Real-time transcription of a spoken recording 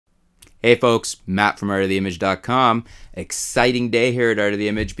Hey folks, Matt from artoftheimage.com. Exciting day here at Art of the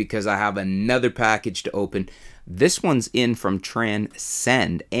Image because I have another package to open. This one's in from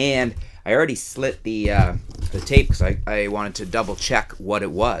Transcend, and I already slit the tape because I wanted to double check what it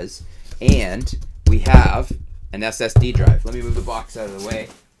was. And we have an SSD drive. Let me move the box out of the way.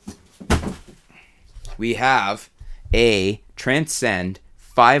 We have a Transcend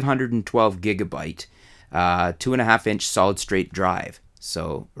 512GB 2.5-inch solid state drive.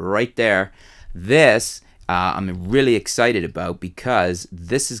 So right there, this I'm really excited about because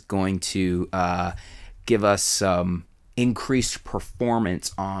this is going to give us some increased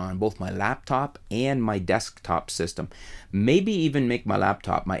performance on both my laptop and my desktop system. Maybe even make my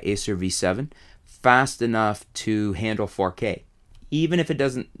laptop, my Acer V7, fast enough to handle 4K. Even if it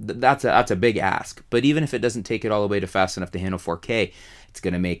doesn't, that's a big ask, but even if it doesn't take it all the way to fast enough to handle 4K, it's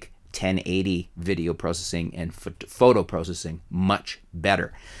going to make 1080 video processing and photo processing much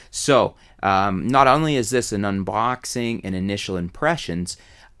better. So not only is this an unboxing and initial impressions,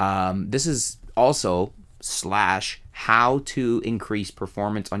 this is also how to increase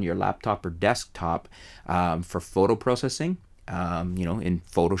performance on your laptop or desktop for photo processing, in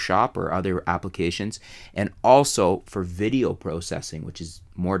Photoshop or other applications, and also for video processing, which is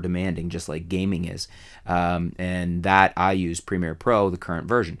more demanding, just like gaming is. And that I use PremierePRO, the current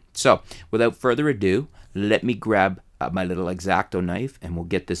version. So without further ado, let me grab my little X-Acto knife and we'll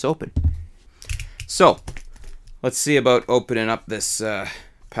get this open. So let's see about opening up this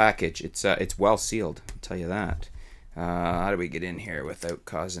package. It's well sealed, I'll tell you that. How do we get in here without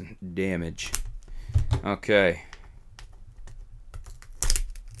causing damage? Okay.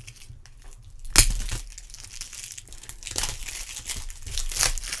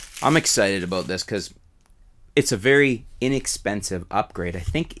 I'm excited about this because it's a very inexpensive upgrade. I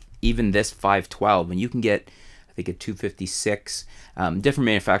think even this 512, and you can get, I think, a 256. Different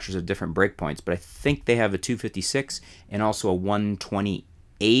manufacturers have different breakpoints, but I think they have a 256 and also a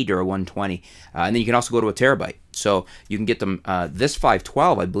 128 or a 120. And then you can also go to a terabyte. So you can get them. This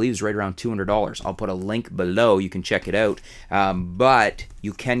 512, I believe, is right around $200. I'll put a link below. You can check it out. But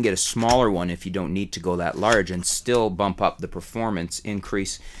you can get a smaller one if you don't need to go that large and still bump up the performance,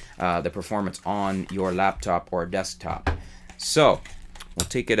 increase the performance on your laptop or desktop. So we'll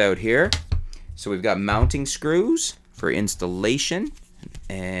take it out here. So we've got mounting screws for installation,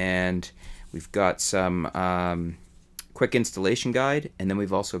 and we've got some quick installation guide, and then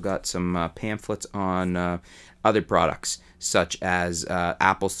we've also got some pamphlets on other products such as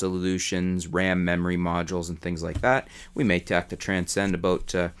Apple solutions, RAM memory modules, and things like that. We may talk to Transcend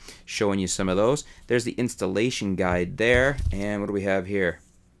about showing you some of those. There's the installation guide there, and what do we have here?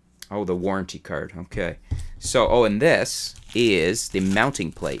 Oh, the warranty card. Okay. So, and this is the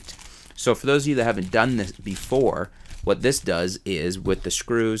mounting plate. So for those of you that haven't done this before, what this does is with the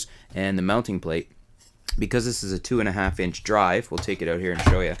screws and the mounting plate, because this is a 2.5-inch drive, we'll take it out here and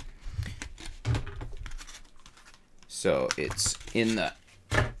show you. So it's in the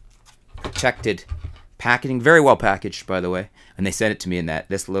protected packaging, very well packaged, by the way, and they sent it to me in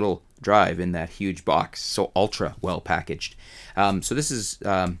this little drive in that huge box, so ultra well packaged. So this is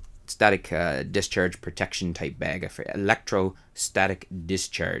static discharge protection type bag for electrostatic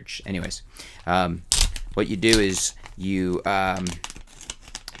discharge. Anyways, what you do is you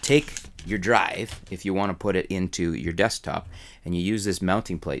take your drive, if you want to put it into your desktop, and you use this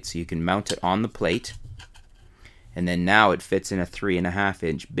mounting plate, so you can mount it on the plate, and then now it fits in a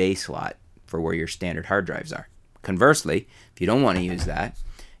 3.5-inch bay slot for where your standard hard drives are. Conversely, if you don't want to use that,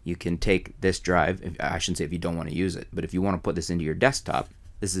 you can take this drive. I shouldn't say if you don't want to use it, but if you want to put this into your desktop,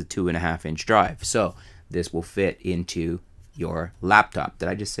 this is a 2.5-inch drive, so this will fit into your laptop. Did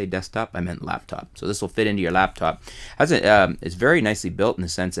I just say desktop? I meant laptop. So this will fit into your laptop. It's very nicely built in the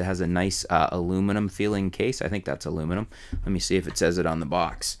sense it has a nice aluminum feeling case. I think that's aluminum. Let me see if it says it on the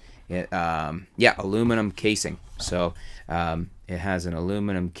box. Yeah, aluminum casing. So it has an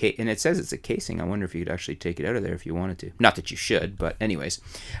aluminum case, and it says it's a casing. I wonder if you could actually take it out of there if you wanted to. Not that you should, but anyways.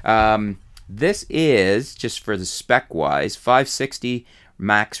 This is, just for the spec-wise, 560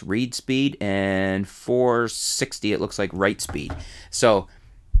 max read speed and 460 it looks like write speed. So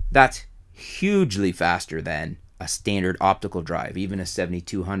that's hugely faster than a standard optical drive, even a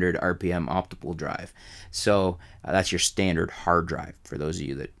 7200 RPM optical drive. So that's your standard hard drive for those of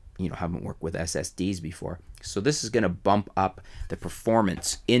you that haven't worked with SSDs before. So this is going to bump up the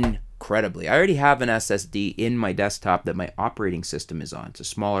performance incredibly. I already have an SSD in my desktop that my operating system is on. It's a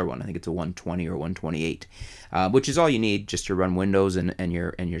smaller one. I think it's a 120 or 128, which is all you need just to run Windows and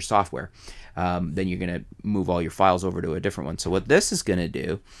your software. Then you're going to move all your files over to a different one. So what this is going to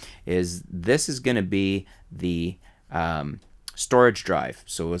do is this is going to be the storage drive.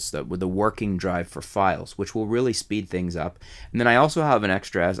 So it's the working drive for files, which will really speed things up. And then I also have an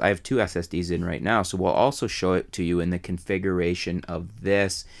extra, I have two SSDs in right now, so we'll also show it to you in the configuration of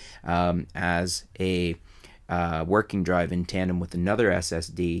this as a working drive in tandem with another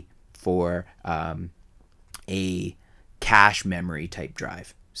SSD for a cache memory type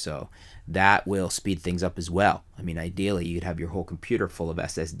drive. So that will speed things up as well. I mean, ideally you'd have your whole computer full of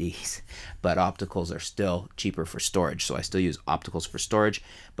SSDs, but opticals are still cheaper for storage. So I still use opticals for storage,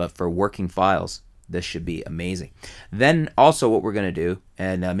 but for working files, this should be amazing. Then also what we're going to do,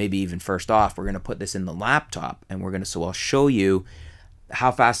 and maybe even first off, we're going to put this in the laptop, and we're going to, so I'll show you how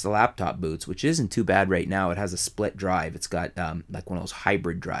fast the laptop boots, which isn't too bad right now. It has a split drive. It's got like one of those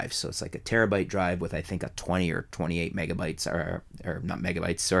hybrid drives, so it's like a terabyte drive with I think a 20 or 28 megabytes, or not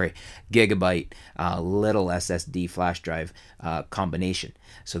megabytes, sorry, gigabyte little SSD flash drive combination.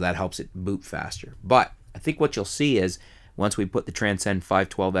 So that helps it boot faster. But I think what you'll see is once we put the Transcend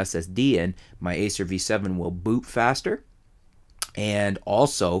 512 SSD in, my Acer V7 will boot faster, and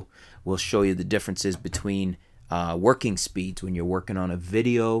also we'll show you the differences between working speeds when you're working on a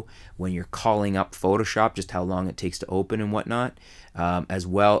video, when you're calling up Photoshop, just how long it takes to open and whatnot, as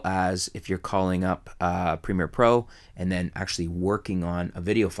well as if you're calling up PremierePRO and then actually working on a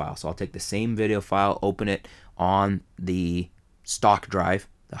video file. So I'll take the same video file, open it on the stock drive,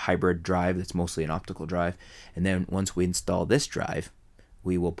 the hybrid drive that's mostly an optical drive, and then once we install this drive,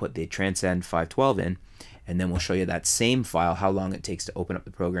 we will put the Transcend 512 in, and then we'll show you that same file, how long it takes to open up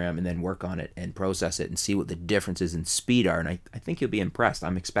the program and then work on it and process it and see what the differences in speed are. And I think you'll be impressed.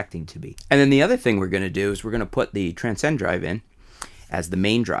 I'm expecting to be. And then the other thing we're going to do is we're going to put the Transcend drive in as the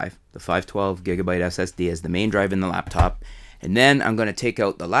main drive, the 512 gigabyte SSD as the main drive in the laptop. And then I'm going to take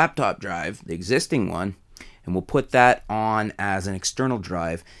out the laptop drive, the existing one, and we'll put that on as an external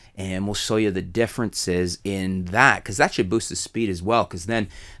drive, and we'll show you the differences in that, because that should boost the speed as well, because then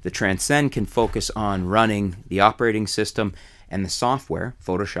the Transcend can focus on running the operating system and the software,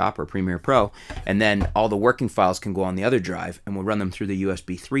 Photoshop or Premiere Pro, and then all the working files can go on the other drive, and we'll run them through the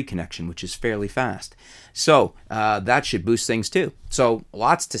USB 3 connection, which is fairly fast. So that should boost things too. So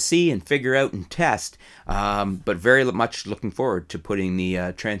lots to see and figure out and test, but very much looking forward to putting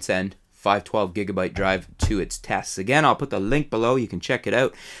the Transcend 512 gigabyte drive to its tests. Again, I'll put the link below. You can check it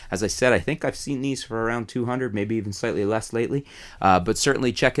out. As I said, I think I've seen these for around 200, maybe even slightly less lately, but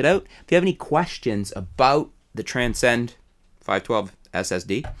certainly check it out. If you have any questions about the Transcend 512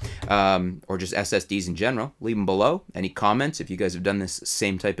 SSD, or just SSDs in general, leave them below. Any comments, if you guys have done this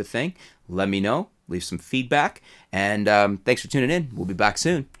same type of thing, let me know. Leave some feedback, and thanks for tuning in. We'll be back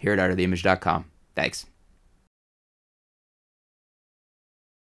soon here at artoftheimage.com. Thanks.